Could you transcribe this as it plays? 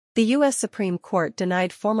The U.S. Supreme Court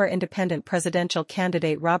denied former independent presidential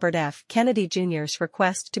candidate Robert F. Kennedy Jr.'s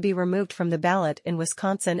request to be removed from the ballot in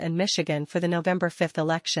Wisconsin and Michigan for the November 5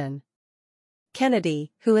 election.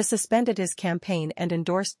 Kennedy, who has suspended his campaign and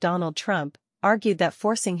endorsed Donald Trump, argued that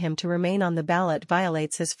forcing him to remain on the ballot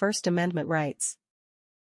violates his First Amendment rights.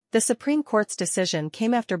 The Supreme Court's decision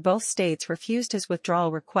came after both states refused his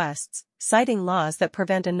withdrawal requests, citing laws that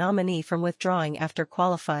prevent a nominee from withdrawing after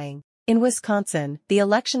qualifying. In Wisconsin, the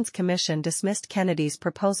Elections Commission dismissed Kennedy's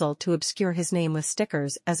proposal to obscure his name with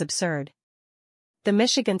stickers as absurd. The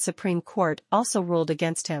Michigan Supreme Court also ruled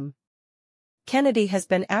against him. Kennedy has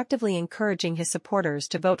been actively encouraging his supporters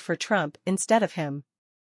to vote for Trump instead of him.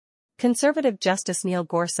 Conservative Justice Neil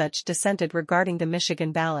Gorsuch dissented regarding the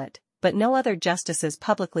Michigan ballot, but no other justices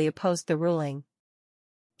publicly opposed the ruling.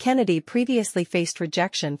 Kennedy previously faced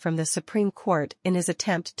rejection from the Supreme Court in his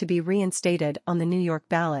attempt to be reinstated on the New York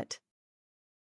ballot.